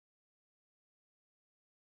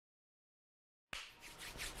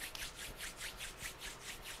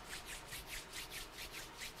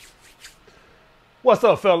What's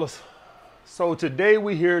up, fellas? So today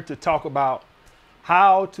we're here to talk about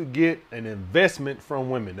how to get an investment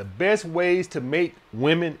from women, the best ways to make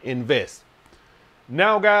women invest.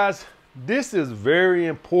 Now, guys, this is very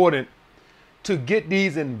important to get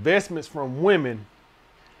these investments from women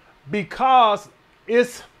because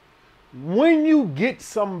it's when you get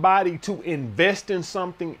somebody to invest in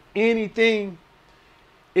something, anything,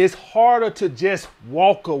 it's harder to just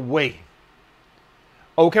walk away.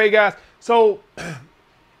 Okay, guys? So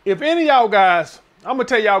if any of y'all guys, I'm going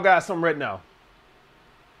to tell y'all guys something right now.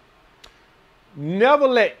 Never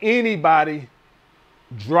let anybody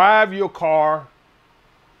drive your car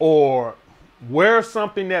or wear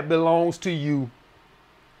something that belongs to you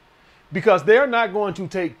because they're not going to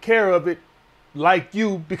take care of it like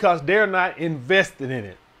you because they're not invested in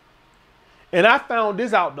it. And I found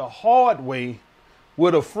this out the hard way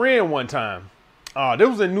with a friend one time. This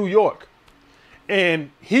was in New York.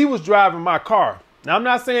 And he was driving my car. Now, I'm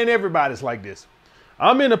not saying everybody's like this.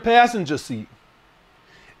 I'm in the passenger seat.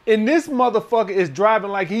 And this motherfucker is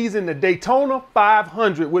driving like he's in the Daytona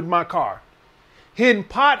 500 with my car, hitting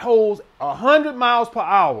potholes 100 miles per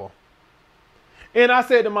hour. And I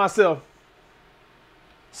said to myself,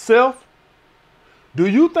 Self, do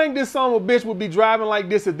you think this son of a bitch would be driving like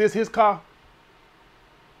this if this his car?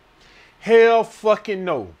 Hell fucking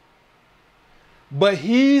no. But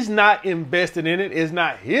he's not invested in it. It's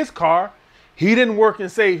not his car. He didn't work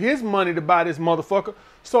and save his money to buy this motherfucker.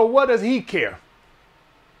 So what does he care?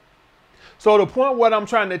 So the point what I'm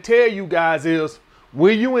trying to tell you guys is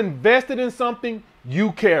when you invested in something,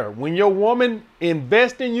 you care. When your woman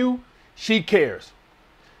invests in you, she cares.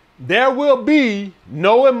 There will be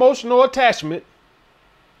no emotional attachment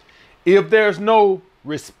if there's no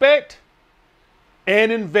respect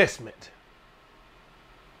and investment.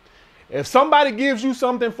 If somebody gives you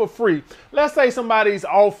something for free, let's say somebody's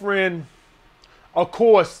offering a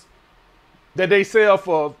course that they sell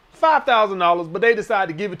for $5,000, but they decide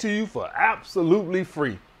to give it to you for absolutely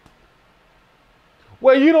free.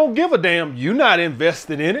 Well, you don't give a damn. You're not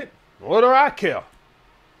invested in it. What do I care?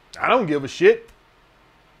 I don't give a shit.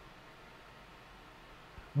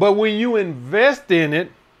 But when you invest in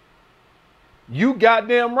it, you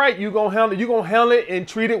goddamn right. You're gonna handle it and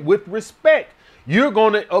treat it with respect. You're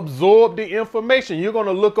going to absorb the information. You're going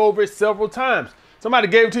to look over it several times. Somebody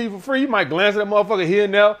gave it to you for free. You might glance at that motherfucker here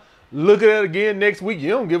and there, look at it again next week. You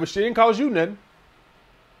don't give a shit. It didn't cost you nothing.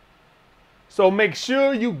 So make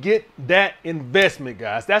sure you get that investment,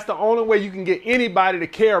 guys. That's the only way you can get anybody to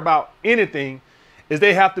care about anything is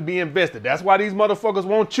they have to be invested. That's why these motherfuckers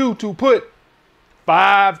want you to put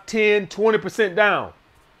 5, 10, 20% down.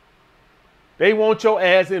 They want your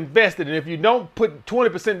ass invested. And if you don't put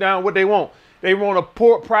 20% down, what they want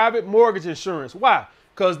a private mortgage insurance. Why?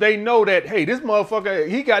 Because they know that, hey, this motherfucker,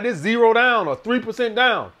 he got this 0 down or 3%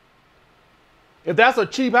 down. If that's a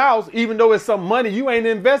cheap house, even though it's some money you ain't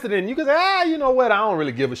invested in, you can say, you know what? I don't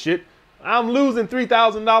really give a shit. I'm losing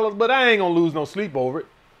 $3,000, but I ain't going to lose no sleep over it.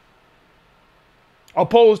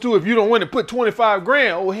 Opposed to if you don't want to put 25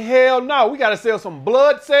 grand, oh, hell no. We got to sell some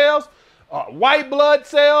blood cells, white blood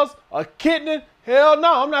cells, a kidney. Hell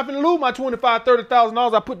no, I'm not going to lose my $25,000,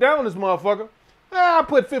 $30,000 I put down on this motherfucker. I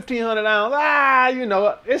put $1,500 down. You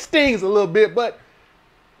know, it stings a little bit, but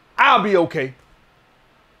I'll be okay.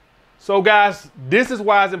 So guys, this is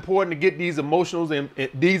why it's important to get these emotionals and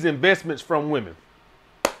these investments from women.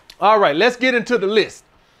 All right, let's get into the list.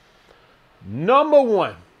 Number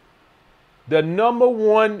one, the number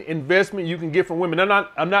one investment you can get from women.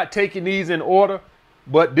 I'm not taking these in order,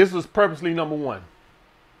 but this was purposely number one.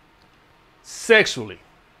 Sexually,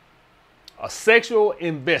 a sexual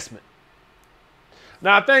investment.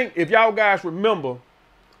 Now, I think if y'all guys remember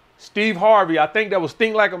Steve Harvey, I think that was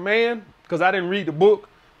Think Like a Man, because I didn't read the book,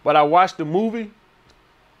 but I watched the movie,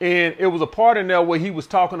 and it was a part in there where he was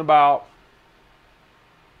talking about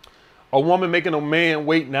a woman making a man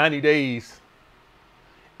wait 90 days.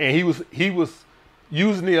 And he was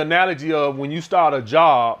using the analogy of when you start a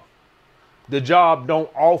job, the job don't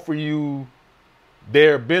offer you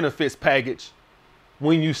their benefits package.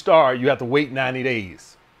 When you start, you have to wait 90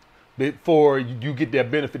 days before you get their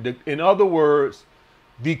benefit. In other words,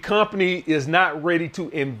 the company is not ready to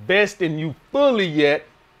invest in you fully yet.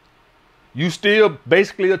 You still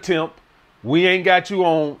basically a temp. We ain't got you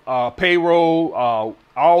on payroll,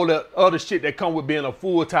 all the other shit that come with being a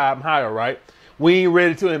full-time hire, right? We ain't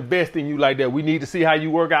ready to invest in you like that. We need to see how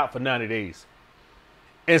you work out for 90 days.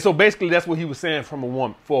 And so basically that's what he was saying for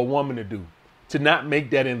a woman to do, to not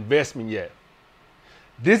make that investment yet.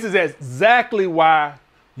 This is exactly why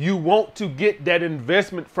you want to get that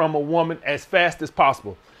investment from a woman as fast as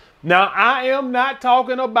possible. Now, I am not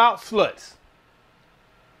talking about sluts.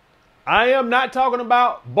 I am not talking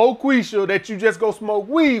about Boquisha that you just go smoke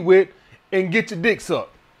weed with and get your dick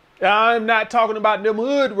sucked. I'm not talking about them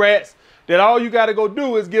hood rats that all you got to go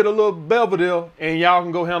do is get a little Belvedere and y'all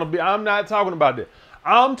can go handle. I'm not talking about that.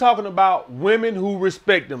 I'm talking about women who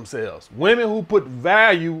respect themselves, women who put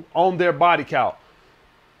value on their body count.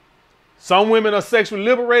 Some women are sexually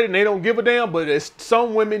liberated and they don't give a damn, but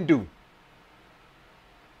some women do.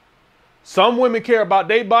 Some women care about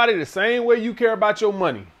their body the same way you care about your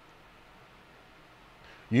money.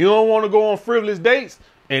 You don't want to go on frivolous dates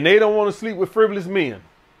and they don't want to sleep with frivolous men.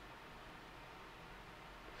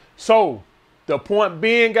 So the point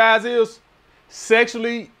being, guys, is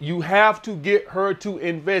sexually, you have to get her to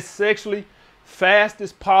invest sexually fast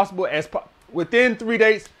as possible, within 3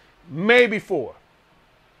 days, maybe 4.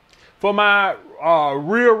 For my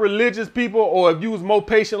real religious people, or if you was more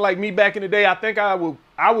patient like me back in the day, I think I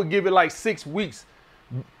would give it like 6 weeks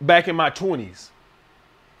back in my 20s.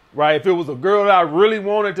 Right? If it was a girl that I really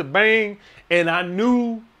wanted to bang and I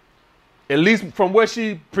knew, at least from what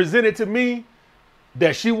she presented to me,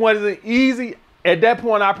 that she wasn't easy, at that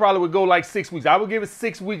point I probably would go like 6 weeks. I would give it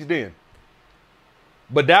 6 weeks then.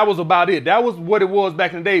 But that was about it. That was what it was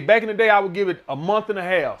back in the day. Back in the day, I would give it a month and a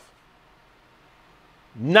half.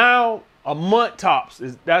 Now, a month tops.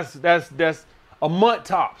 That's a month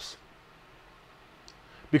tops.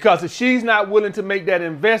 Because if she's not willing to make that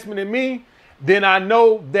investment in me, then I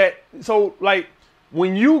know that. So, like,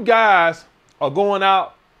 when you guys are going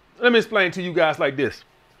out, let me explain to you guys like this.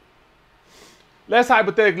 Let's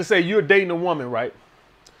hypothetically say you're dating a woman, right?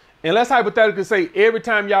 And let's hypothetically say every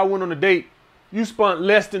time y'all went on a date, you spent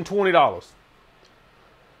less than $20.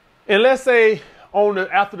 And let's say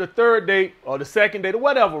after the third date or the second date or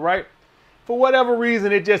whatever, right? For whatever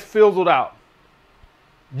reason, it just fizzled out.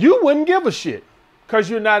 You wouldn't give a shit because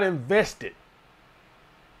you're not invested.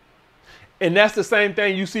 And that's the same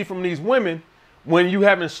thing you see from these women when you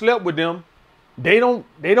haven't slept with them. They don't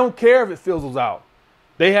care if it fizzles out.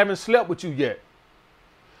 They haven't slept with you yet.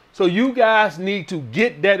 So you guys need to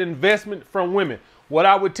get that investment from women. What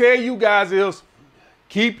I would tell you guys is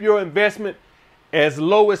keep your investment as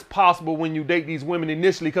low as possible when you date these women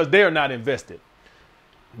initially because they're not invested.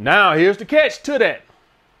 Now, here's the catch to that.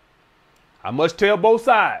 I must tell both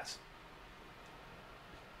sides.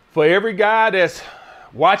 For every guy that's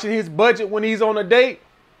watching his budget when he's on a date,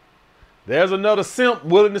 there's another simp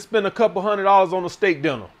willing to spend a couple $100s on a steak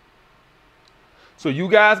dinner. So you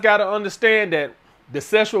guys got to understand that the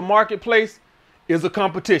sexual marketplace is a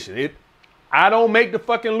competition. I don't make the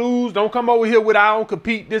fucking lose. Don't come over here with I don't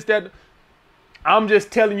compete, this, that. I'm just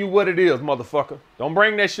telling you what it is, motherfucker. Don't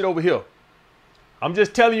bring that shit over here. I'm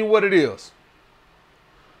just telling you what it is.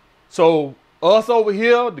 So us over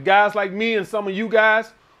here, the guys like me and some of you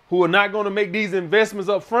guys who are not going to make these investments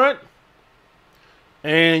up front,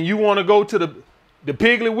 and you want to go to the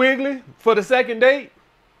Piggly Wiggly for the second date,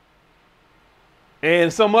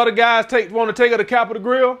 and some other guys want to take her to Capitol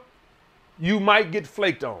Grill, you might get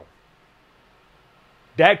flaked on.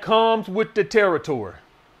 That comes with the territory.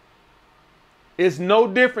 It's no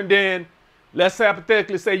different than, let's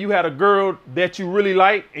hypothetically say you had a girl that you really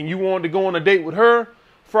like and you wanted to go on a date with her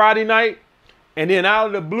Friday night, and then out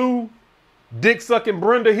of the blue, dick-sucking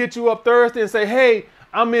Brenda hit you up Thursday and say, hey,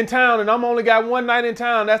 I'm in town and I'm only got one night in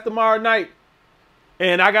town. That's tomorrow night.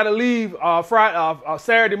 And I got to leave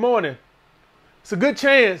Saturday morning. It's a good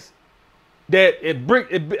chance that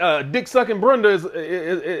dick-sucking Brenda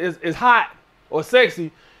is hot or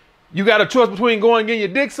sexy. You got a choice between going and getting your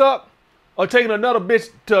dick sucked or taking another bitch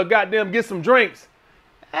to goddamn get some drinks.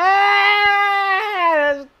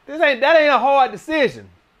 That ain't a hard decision.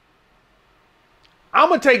 I'm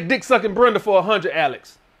going to take dick-sucking Brenda for 100,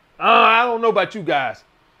 Alex. I don't know about you guys.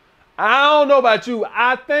 I don't know about you.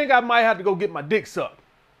 I think I might have to go get my dick sucked.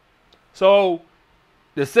 So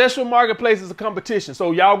the sexual marketplace is a competition.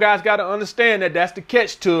 So y'all guys got to understand that that's the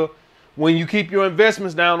catch to when you keep your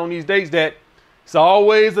investments down on these dates, that it's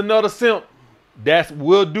always another simp that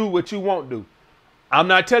will do what you won't do. I'm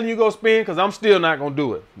not telling you go spend because I'm still not going to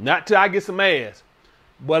do it. Not till I get some ass.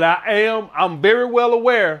 But I'm very well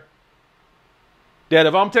aware that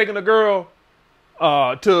if I'm taking a girl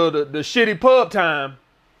to the shitty pub time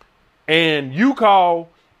and you call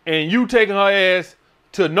and you taking her ass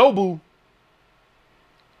to Nobu,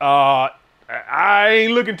 I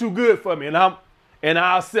ain't looking too good for me, and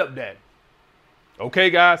I accept that. Okay,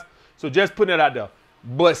 guys? So just putting that out there.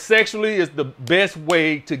 But sexually is the best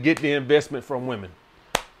way to get the investment from women.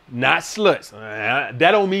 Not sluts.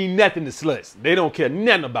 That don't mean nothing to sluts. They don't care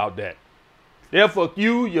nothing about that. They'll fuck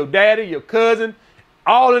you, your daddy, your cousin,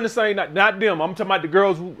 all in the same, not them. I'm talking about the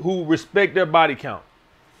girls who respect their body count.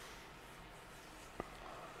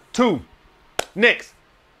 Two, next,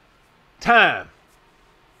 time.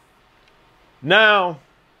 Now,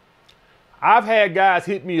 I've had guys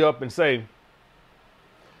hit me up and say,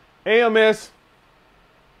 AMS,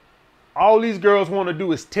 all these girls want to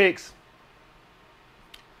do is text.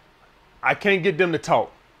 I can't get them to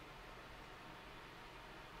talk.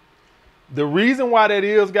 The reason why that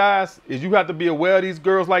is, guys, is you have to be aware of these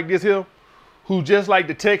girls like this here who just like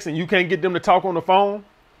to text and you can't get them to talk on the phone.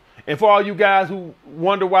 And for all you guys who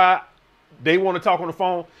wonder why they want to talk on the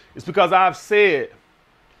phone, it's because I've said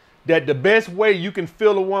that the best way you can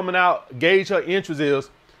feel a woman out, gauge her interest, is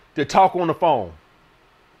to talk on the phone.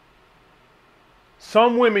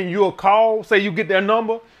 Some women you'll call, say you get their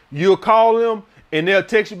number, you'll call them and they'll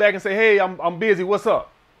text you back and say, hey, I'm busy, what's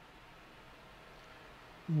up?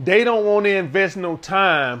 They don't want to invest no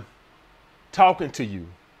time talking to you.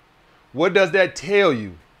 What does that tell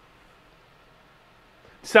you?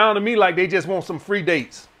 Sound to me like they just want some free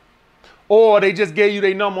dates. Or they just gave you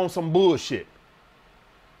their number on some bullshit.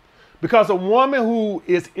 Because a woman who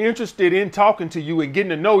is interested in talking to you and getting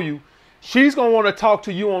to know you, she's going to want to talk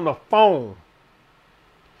to you on the phone.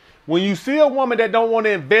 When you see a woman that don't want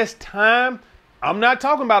to invest time, I'm not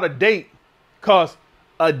talking about a date, because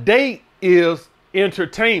a date is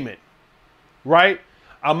entertainment, right?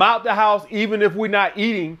 I'm out the house, even if we're not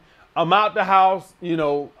eating, I'm out the house, you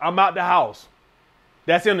know, I'm out the house.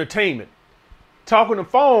 That's entertainment. Talking on the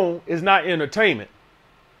phone is not entertainment.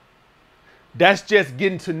 That's just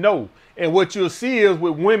getting to know. And what you'll see is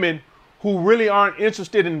with women who really aren't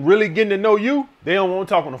interested in really getting to know you, they don't want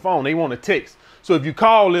to talk on the phone. They want to text. So if you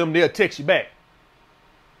call them, they'll text you back.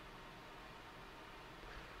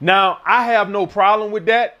 Now, I have no problem with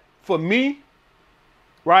that for me,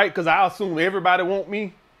 right? Because I assume everybody want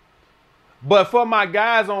me. But for my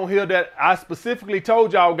guys on here that I specifically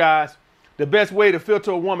told y'all guys, the best way to filter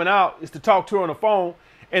a woman out is to talk to her on the phone.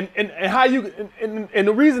 And how you, and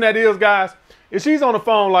the reason that is, guys, if she's on the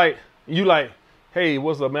phone, like, you like, hey,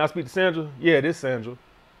 what's up, man? I speak to Sandra? Yeah, this Sandra.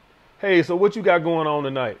 Hey, so what you got going on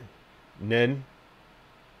tonight? Nothing.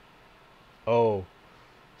 Oh,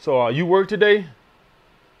 so you work today?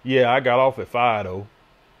 Yeah, I got off at 5 though.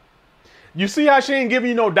 You see how she ain't giving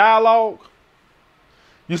you no dialogue?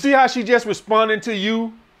 You see how she just responding to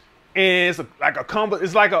you, and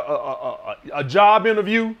it's like a job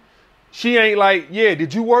interview. She ain't like, yeah,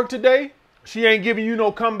 did you work today? She ain't giving you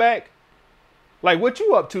no comeback. Like, what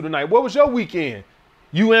you up to tonight? What was your weekend?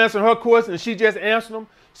 You answering her questions and she just answering them.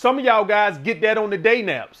 Some of y'all guys get that on the day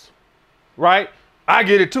naps, right? I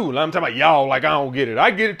get it too. I'm talking about y'all like I don't get it.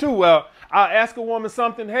 I get it too. Well, I'll ask a woman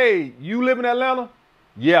something. Hey, you live in Atlanta?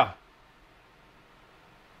 Yeah.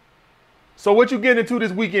 So what you getting into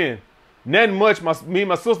this weekend? Nothing much. Me and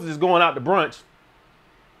my sister just going out to brunch.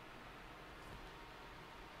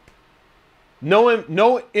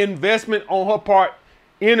 No investment on her part,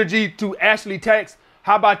 energy to actually text.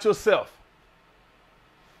 How about yourself?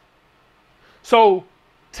 So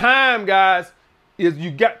time, guys, is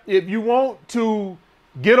if you want to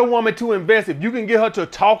get a woman to invest, if you can get her to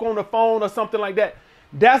talk on the phone or something like that,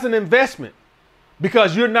 that's an investment,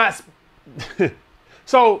 because you're not.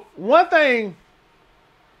 So one thing,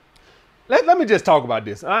 let me just talk about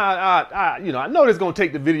this. I know this is going to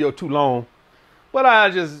take the video too long,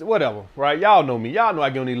 but whatever, right? Y'all know me. Y'all know I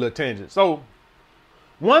get on these little tangents. So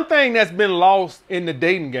one thing that's been lost in the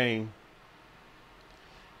dating game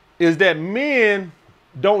is that men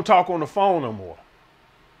don't talk on the phone no more,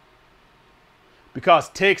 because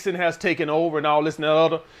texting has taken over and all this and that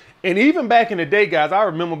other. And even back in the day, guys, I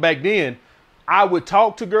remember back then, I would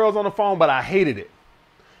talk to girls on the phone, but I hated it.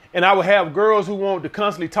 And I would have girls who wanted to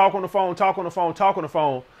constantly talk on the phone, talk on the phone, talk on the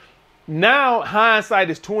phone. Now, hindsight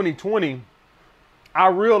is 20/20. I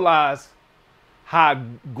realize how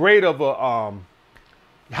great of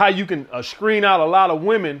how you can screen out a lot of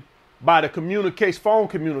women by the phone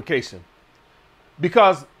communication.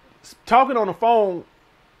 Because talking on the phone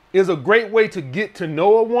is a great way to get to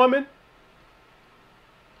know a woman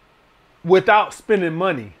without spending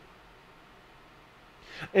money.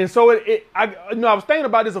 And so I was thinking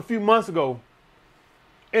about this a few months ago,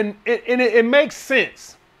 and it makes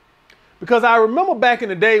sense, because I remember back in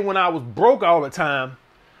the day when I was broke all the time,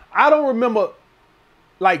 I don't remember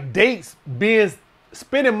like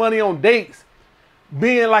spending money on dates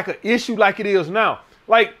being like an issue like it is now.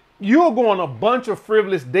 Like, you'll go on a bunch of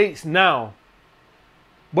frivolous dates now.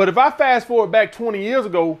 But if I fast forward back 20 years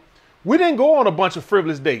ago, we didn't go on a bunch of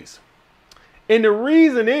frivolous dates. And the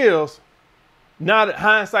reason is, now that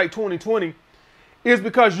hindsight 20/20, is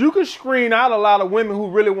because you can screen out a lot of women who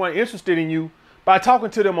really weren't interested in you by talking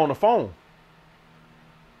to them on the phone.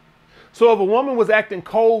 So if a woman was acting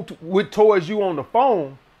cold towards you on the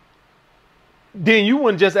phone, then you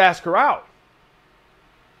wouldn't just ask her out.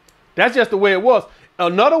 That's just the way it was.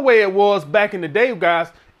 Another way it was back in the day, guys,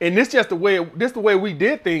 and this the way we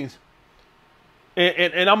did things.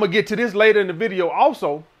 And I'm gonna get to this later in the video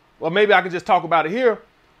also, or maybe I can just talk about it here.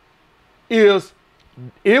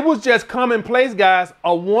 It was just commonplace, guys.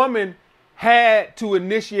 A woman had to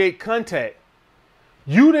initiate contact.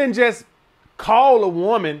 You didn't just call a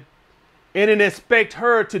woman and then expect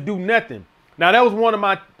her to do nothing. Now that was one of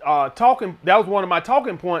my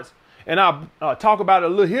talking points, and I'll talk about it a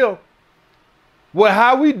little here. Well,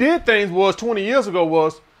 how we did things was 20 years ago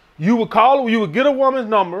was you would get a woman's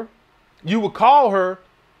number, you would call her,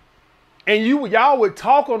 and y'all would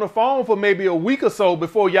talk on the phone for maybe a week or so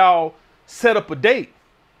before y'all set up a date.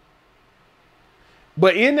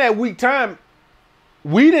 But in that week time,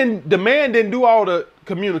 the man didn't do all the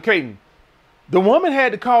communicating. The woman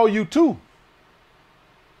had to call you too.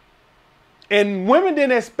 And women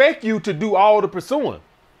didn't expect you to do all the pursuing.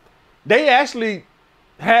 They actually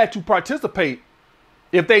had to participate.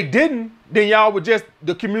 If they didn't, then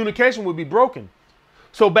the communication would be broken.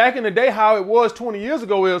 So back in the day, how it was 20 years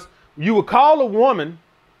ago is you would call a woman,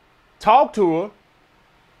 talk to her,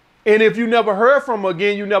 and if you never heard from her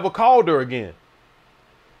again, you never called her again.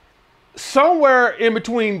 Somewhere in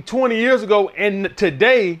between 20 years ago and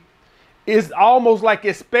today, it's almost like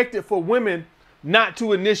expected for women not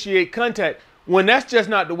to initiate contact, when that's just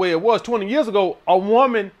not the way it was. 20 years ago, a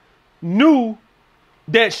woman knew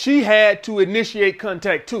that she had to initiate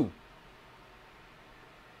contact too.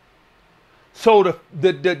 So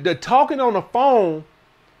the talking on the phone,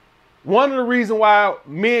 one of the reasons why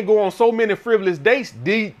men go on so many frivolous dates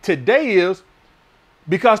today is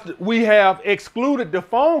because we have excluded the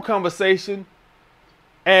phone conversation,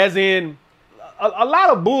 as in a lot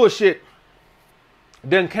of bullshit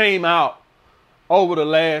then came out over the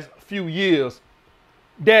last few years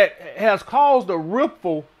that has caused a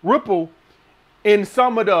ripple in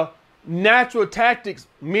some of the natural tactics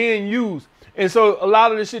men use. And so a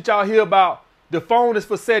lot of the shit y'all hear about, the phone is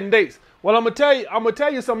for setting dates. Well, I'm gonna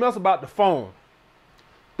tell you something else about the phone.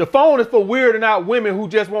 The phone is for weirding out women who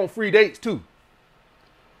just want free dates too.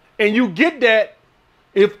 And you get that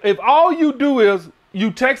if all you do is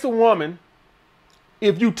you text a woman,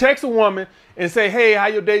 if you text a woman and say, hey, how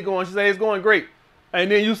your day going? She say, it's going great. And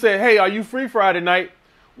then you say, hey, are you free Friday night?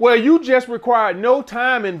 Well, you just required no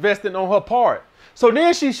time invested on her part. So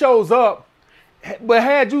then she shows up, but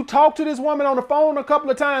had you talked to this woman on the phone a couple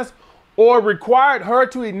of times or required her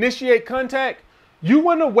to initiate contact, you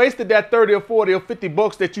wouldn't have wasted that 30 or 40 or 50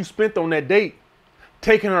 bucks that you spent on that date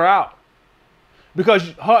taking her out. Because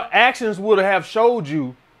her actions would have showed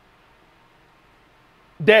you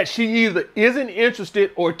that she either isn't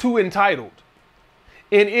interested or too entitled.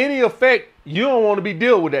 In any effect, you don't want to be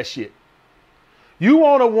dealing with that shit. You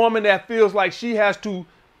want a woman that feels like she has to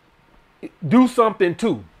do something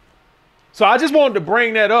too. So I just wanted to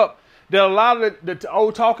bring that up. That a lot of the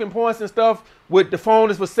old talking points and stuff with the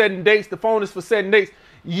phone is for setting dates. The phone is for setting dates.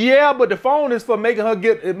 Yeah, but the phone is for making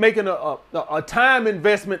a time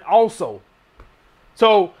investment also.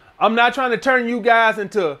 So I'm not trying to turn you guys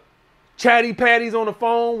into chatty patties on the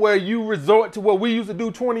phone where you resort to what we used to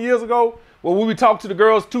do 20 years ago, where we would talk to the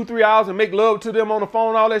girls 2-3 hours and make love to them on the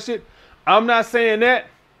phone, all that shit. I'm not saying that.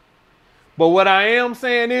 But what I am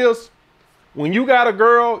saying is, when you got a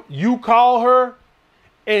girl, you call her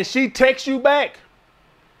and she texts you back.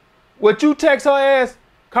 What you text her as,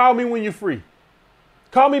 call me when you're free.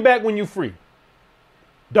 Call me back when you're free.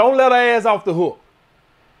 Don't let her ass off the hook.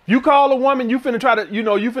 You call a woman, you finna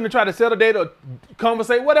try to set a date or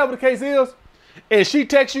conversate, whatever the case is, and she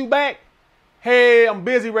texts you back, hey, I'm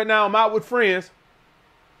busy right now, I'm out with friends.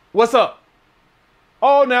 What's up?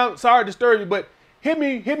 Oh, now, sorry to disturb you, but hit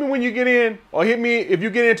me when you get in, or hit me if you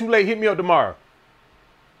get in too late, hit me up tomorrow.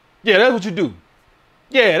 Yeah, that's what you do.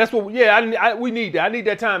 Yeah, that's what, yeah, we need that. I need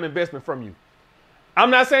that time investment from you. I'm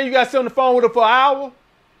not saying you got to sit on the phone with her for an hour,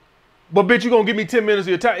 but bitch, you're going to give me 10 minutes of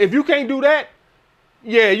your time. If you can't do that,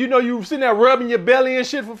 yeah, you know you sitting there rubbing your belly and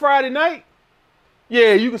shit for Friday night?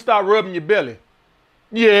 Yeah, you can start rubbing your belly.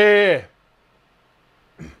 Yeah.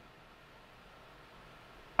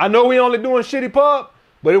 I know we only doing shitty pub,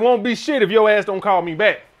 but it won't be shit if your ass don't call me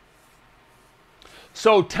back.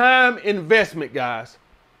 So time investment, guys.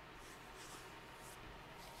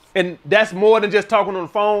 And that's more than just talking on the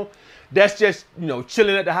phone. That's just,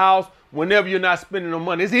 chilling at the house whenever you're not spending no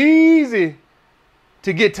money. It's easy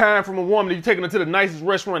to get time from a woman that you're taking her to the nicest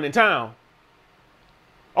restaurant in town.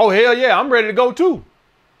 Oh, hell yeah, I'm ready to go too.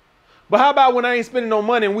 But how about when I ain't spending no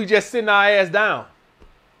money and we just sitting our ass down?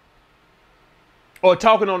 Or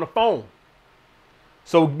talking on the phone.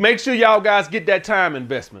 So make sure y'all guys get that time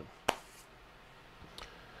investment.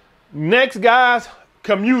 Next, guys,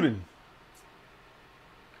 commuting.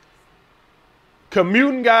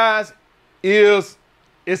 Commuting, guys, it's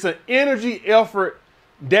an energy effort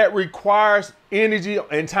that requires energy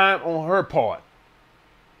and time on her part.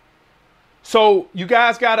 So you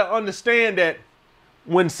guys got to understand that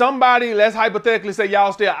when somebody, let's hypothetically say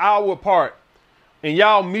y'all stay an hour apart and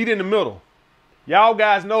y'all meet in the middle, y'all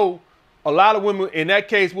guys know a lot of women in that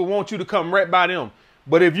case will want you to come right by them.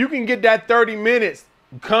 But if you can get that 30 minutes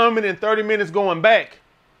coming and 30 minutes going back,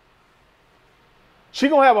 she's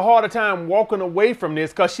going to have a harder time walking away from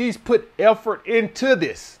this because she's put effort into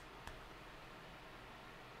this.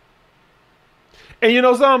 And you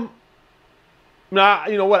know something? Now,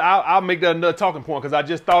 you know what? I'll make that another talking point because I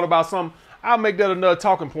just thought about something. I'll make that another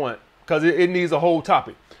talking point because it needs a whole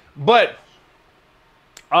topic. But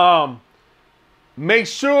make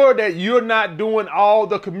sure that you're not doing all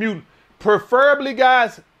the commute. Preferably,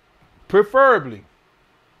 guys,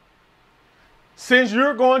 since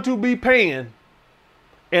you're going to be paying,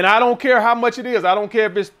 and I don't care how much it is. I don't care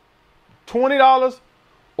if it's $20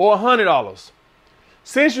 or $100.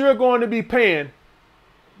 Since you're going to be paying,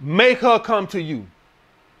 make her come to you.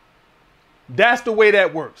 That's the way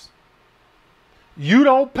that works. You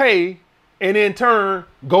don't pay and in turn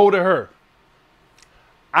go to her.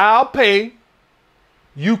 I'll pay,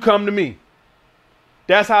 you come to me.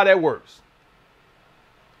 That's how that works.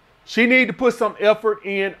 She need to put some effort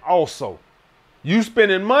in also. You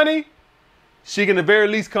spending money, she can at the very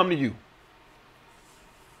least come to you.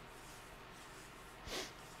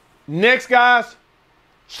 Next, guys,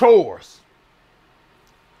 chores.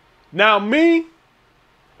 Now me,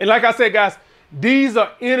 and like I said, guys, these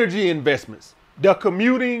are energy investments. The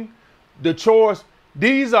commuting, the chores,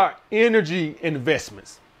 these are energy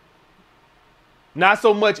investments. Not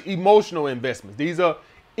so much emotional investments. These are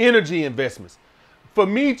energy investments. For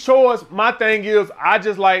me, chores, my thing is I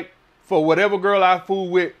just like for whatever girl I fool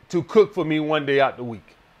with to cook for me one day out the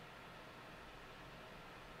week.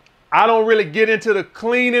 I don't really get into the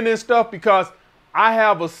cleaning and stuff because I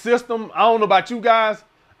have a system. I don't know about you guys.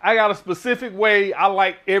 I got a specific way I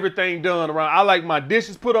like everything done around. I like my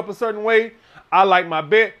dishes put up a certain way. I like my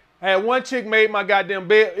bed. I had one chick made my goddamn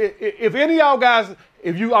bed. If any of y'all guys,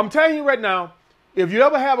 I'm telling you right now, if you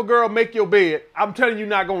ever have a girl make your bed, I'm telling you, you're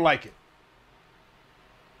not going to like it.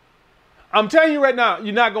 I'm telling you right now,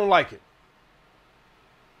 you're not going to like it.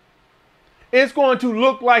 It's going to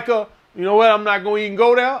look like you know what, I'm not going to even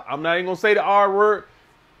go there. I'm not even going to say the R word.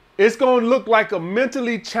 It's going to look like a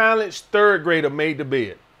mentally challenged third grader made the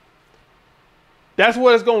bed. That's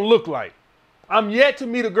what it's going to look like. I'm yet to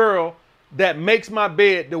meet a girl that makes my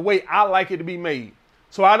bed the way I like it to be made.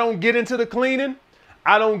 So I don't get into the cleaning.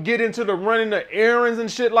 I don't get into the running the errands and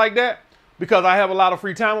shit like that because I have a lot of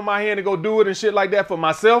free time on my hand to go do it and shit like that for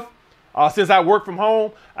myself. Since I work from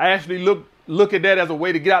home, I actually look at that as a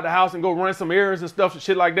way to get out the house and go run some errands and stuff and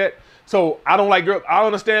shit like that. So I don't like girls. I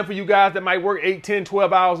understand for you guys that might work 8, 10,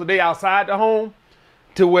 12 hours a day outside the home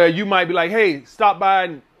to where you might be like, hey, stop by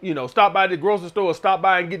and, stop by the grocery store, stop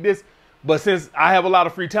by and get this. But since I have a lot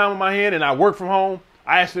of free time on my hand and I work from home,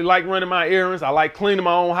 I actually like running my errands. I like cleaning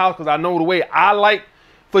my own house because I know the way I like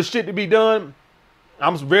for shit to be done.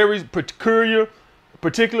 I'm very particular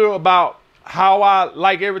about how I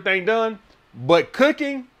like everything done. But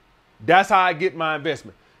cooking, that's how I get my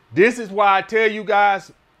investment. This is why I tell you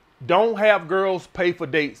guys, don't have girls pay for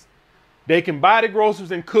dates. They can buy the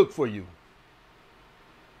groceries and cook for you.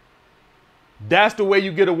 That's the way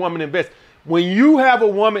you get a woman to invest. When you have a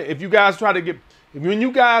woman, when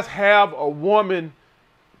you guys have a woman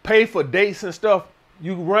pay for dates and stuff,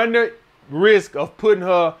 you run the risk of putting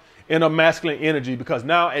her in a masculine energy because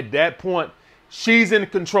now at that point, she's in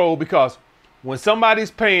control because when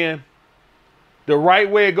somebody's paying, the right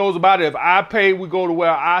way it goes about it, if I pay, we go to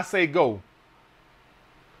where I say go.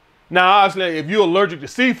 Now, obviously, if you're allergic to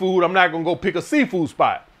seafood, I'm not going to go pick a seafood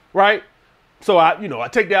spot, right? So I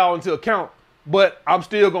take that all into account, but I'm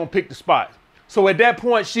still going to pick the spot. So at that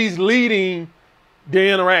point, she's leading the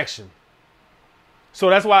interaction. So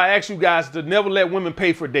that's why I ask you guys to never let women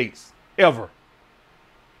pay for dates, ever.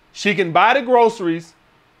 She can buy the groceries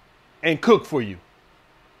and cook for you.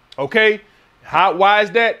 Okay? Why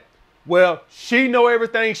is that? Well, she know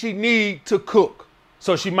everything she need to cook.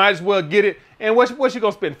 So she might as well get it. And what's she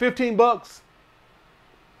going to spend? 15 bucks?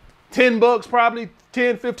 10 bucks probably?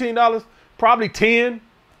 10, $15? Probably 10.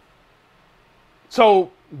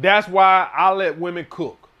 So that's why I let women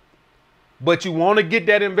cook. But you want to get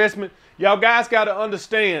that investment. Y'all guys got to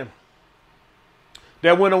understand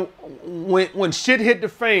that when shit hit the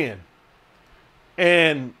fan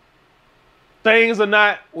and things are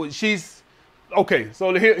not, okay, so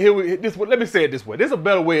let me say it this way. This is a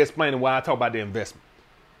better way of explaining why I talk about the investment.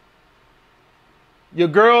 Your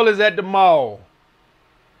girl is at the mall.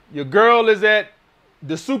 Your girl is at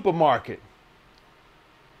the supermarket.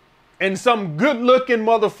 And some good-looking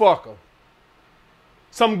motherfucker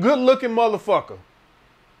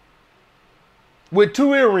with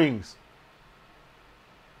 2 earrings.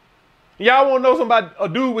 Y'all want to know something about a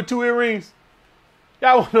dude with 2 earrings?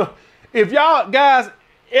 Y'all want to know? If y'all guys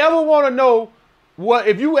ever want to know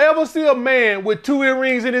if you ever see a man with 2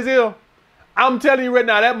 earrings in his ear, I'm telling you right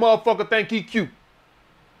now, that motherfucker think he cute.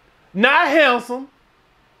 Not handsome,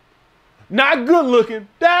 not good looking.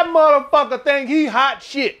 That motherfucker think he hot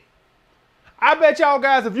shit. I bet y'all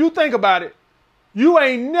guys, if you think about it, you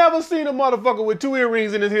ain't never seen a motherfucker with 2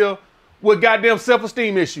 earrings in his ear with goddamn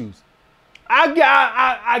self-esteem issues.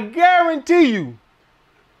 I guarantee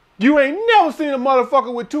you ain't never seen a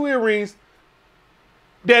motherfucker with 2 earrings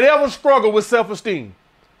that ever struggled with self-esteem.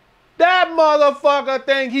 That motherfucker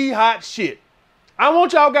think he hot shit. I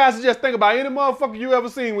want y'all guys to just think about any motherfucker you ever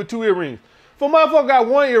seen with 2 earrings. If a motherfucker got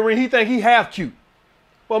 1 earring, he think he half cute.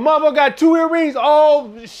 But a motherfucker got 2 earrings,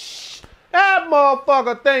 that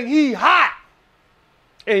motherfucker think he hot.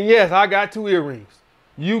 And yes, I got 2 earrings.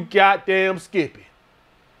 You goddamn Skippy.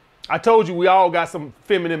 I told you we all got some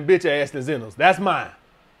feminine bitch assness in us. That's mine.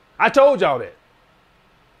 I told y'all that.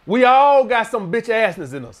 We all got some bitch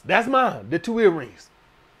assness in us. That's mine, the 2 earrings.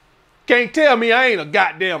 Can't tell me I ain't a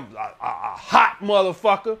goddamn a hot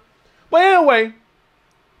motherfucker. But anyway,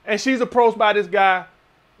 and she's approached by this guy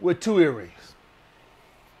with 2 earrings.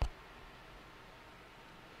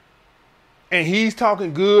 And he's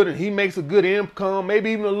talking good and he makes a good income,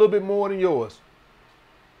 maybe even a little bit more than yours.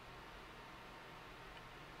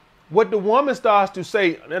 What the woman starts to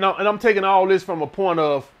say, and I'm taking all this from a point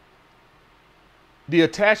of the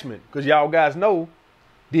attachment, because y'all guys know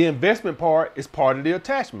the investment part is part of the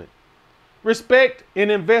attachment. Respect and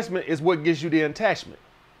investment is what gives you the attachment,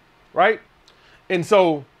 right? And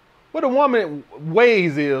so what a woman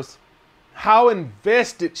weighs is how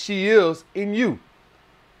invested she is in you.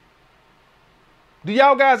 Do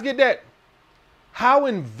y'all guys get that? How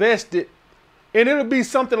invested, and it'll be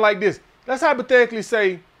something like this. Let's hypothetically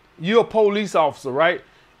say you're a police officer, right?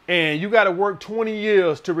 And you got to work 20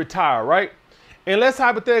 years to retire, right? And let's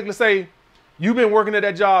hypothetically say you've been working at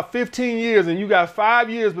that job 15 years and you got 5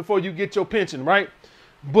 years before you get your pension, right?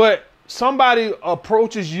 But somebody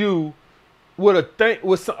approaches you with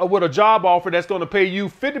a job offer that's going to pay you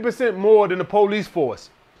 50% more than the police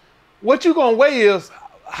force. What you're going to weigh is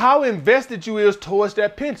how invested you is towards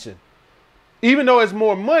that pension. Even though it's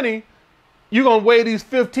more money, you're going to weigh these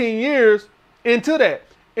 15 years into that.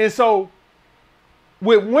 And so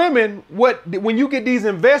with women, when you get these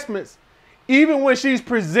investments, even when she's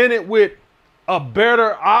presented with a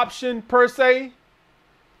better option per se,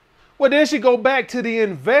 well, then she go back to the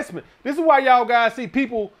investment. This is why y'all guys see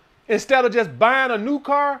people, instead of just buying a new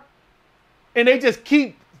car, and they just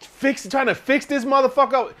keep trying to fix this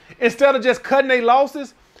motherfucker up, instead of just cutting their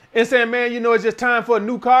losses and saying, man, you know, it's just time for a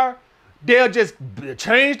new car, they'll just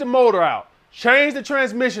change the motor out, change the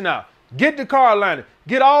transmission out, get the car aligned,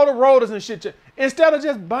 get all the rotors and shit, instead of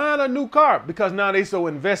just buying a new car, because now they so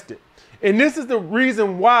invested. And this is the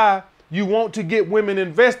reason why you want to get women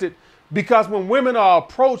invested, because when women are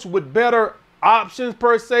approached with better options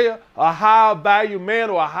per se, a higher value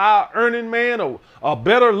man or a higher earning man or a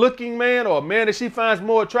better looking man or a man that she finds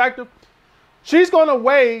more attractive, she's going to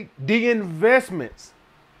weigh the investments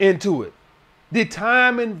into it. The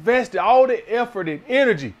time invested, all the effort and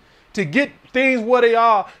energy to get things where they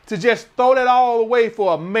are, to just throw that all away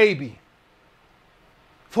for a maybe.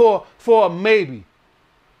 For a maybe.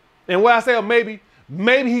 And when I say a maybe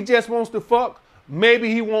he just wants to fuck,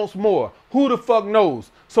 maybe he wants more. Who the fuck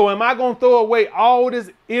knows? So am I going to throw away all this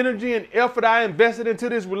energy and effort I invested into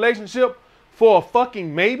this relationship for a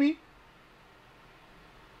fucking maybe?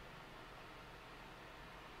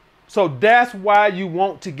 So that's why you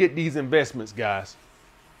want to get these investments, guys.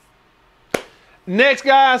 Next,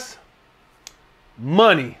 guys,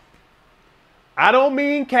 money. I don't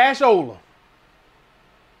mean cashola.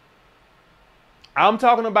 I'm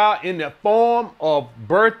talking about in the form of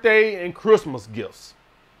birthday and Christmas gifts.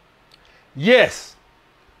 Yes,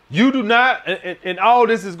 you do not, and all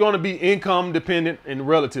this is going to be income dependent and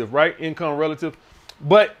relative, right? Income relative,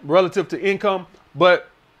 but relative to income. But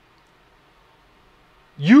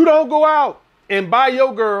you don't go out and buy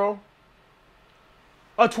your girl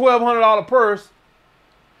a $1,200 purse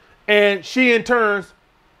and she in turn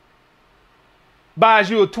buys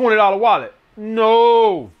you a $20 wallet.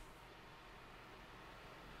 No.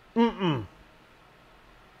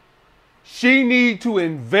 She need to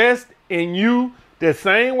invest in you the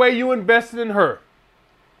same way you invested in her.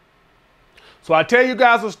 So I tell you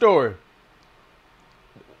guys a story.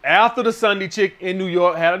 After the Sunday chick in New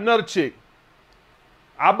York had another chick.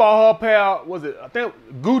 I bought her a pair, was it, I think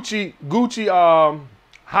Gucci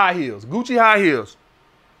high heels. Gucci high heels.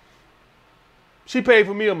 She paid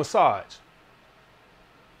for me a massage.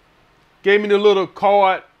 Gave me the little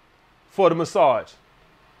card for the massage.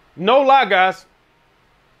 No lie, guys.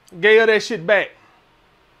 Gave her that shit back.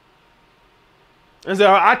 And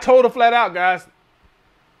so I told her flat out, guys,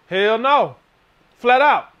 hell no. Flat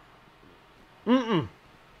out.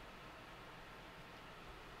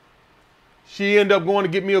 She ended up going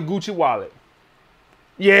to get me a Gucci wallet.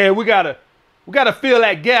 Yeah, we gotta fill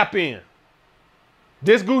that gap in.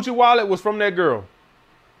 This Gucci wallet was from that girl.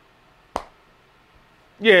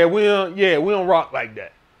 Yeah, we don't rock like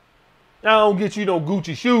that. I don't get you no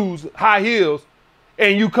Gucci shoes, high heels,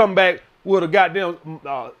 and you come back with a goddamn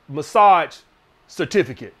massage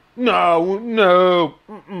certificate. No.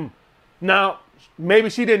 Now, maybe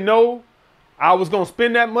she didn't know I was gonna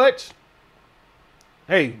spend that much.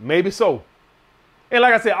 Hey, maybe so. And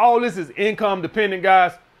like I said, all this is income dependent,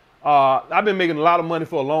 guys. I've been making a lot of money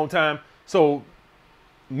for a long time. So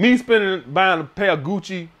me buying a pair of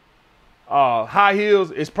Gucci high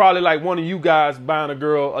heels is probably like one of you guys buying a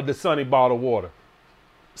girl a Dasani bottle of water.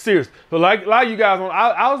 Seriously. So like a lot of you guys,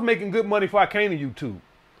 I was making good money before I came to YouTube.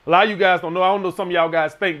 A lot of you guys don't know. I don't know, some of y'all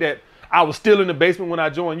guys think that I was still in the basement when I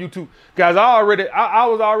joined YouTube. Guys, I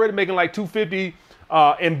was already making like $250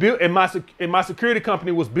 and my security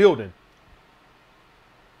company was building.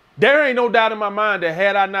 There ain't no doubt in my mind that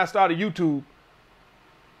had I not started YouTube,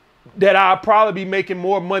 that I'd probably be making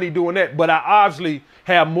more money doing that. But I obviously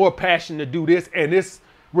have more passion to do this, and this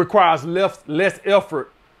requires less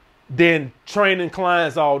effort than training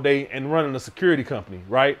clients all day and running a security company,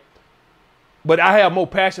 right? But I have more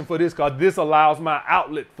passion for this because this allows my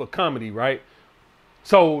outlet for comedy, right?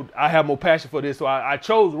 So I have more passion for this. So I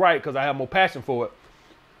chose right because I have more passion for it.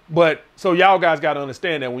 But so y'all guys got to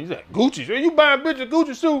understand that when you say Gucci, you buying bitch a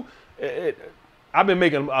Gucci shoe, I've been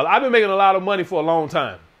making a lot of money for a long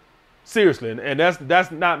time, seriously, and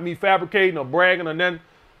that's not me fabricating or bragging or nothing.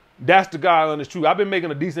 That's the God honest truth. I've been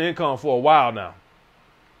making a decent income for a while now.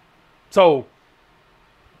 So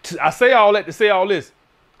I say all that to say all this.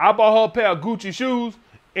 I bought her a pair of Gucci shoes,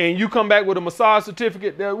 and you come back with a massage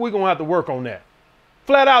certificate. We're gonna have to work on that.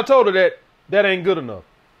 Flat out told her that ain't good enough,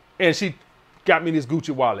 and she got me this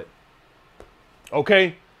Gucci wallet.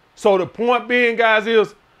 Okay? So the point being, guys,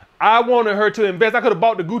 is I wanted her to invest. I could have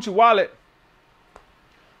bought the Gucci wallet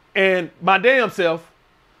and my damn self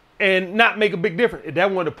and not make a big difference.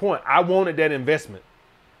 That wasn't the point. I wanted that investment.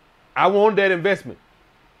 I wanted that investment.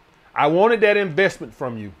 I wanted that investment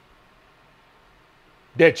from you.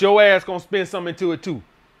 That your ass gonna spend something into it too.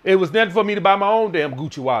 It was nothing for me to buy my own damn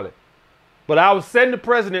Gucci wallet. But I was setting the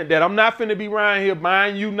precedent that I'm not finna be around here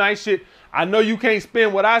buying you nice shit. I know you can't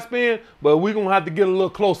spend what I spend, but we're going to have to get a little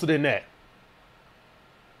closer than that.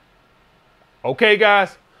 Okay,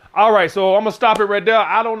 guys? All right, so I'm going to stop it right there.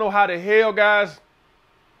 I don't know how the hell, guys,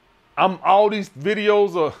 all these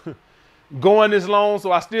videos are going this long,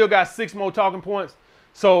 so I still got 6 more talking points.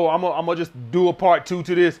 So I'm going to just do a part 2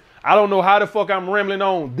 to this. I don't know how the fuck I'm rambling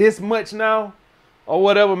on this much now or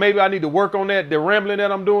whatever. Maybe I need to work on that, the rambling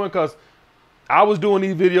that I'm doing, because I was doing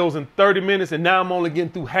these videos in 30 minutes, and now I'm only getting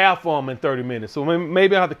through half of them in 30 minutes. So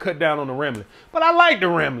maybe I have to cut down on the rambling. But I like the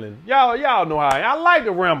rambling. Y'all know how I like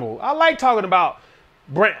the ramble. I like talking about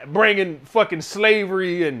bringing fucking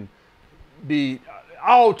slavery and the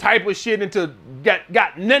all type of shit into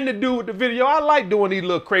got nothing to do with the video. I like doing these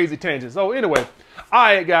little crazy tangents. So anyway, all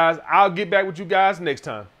right, guys, I'll get back with you guys next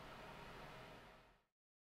time.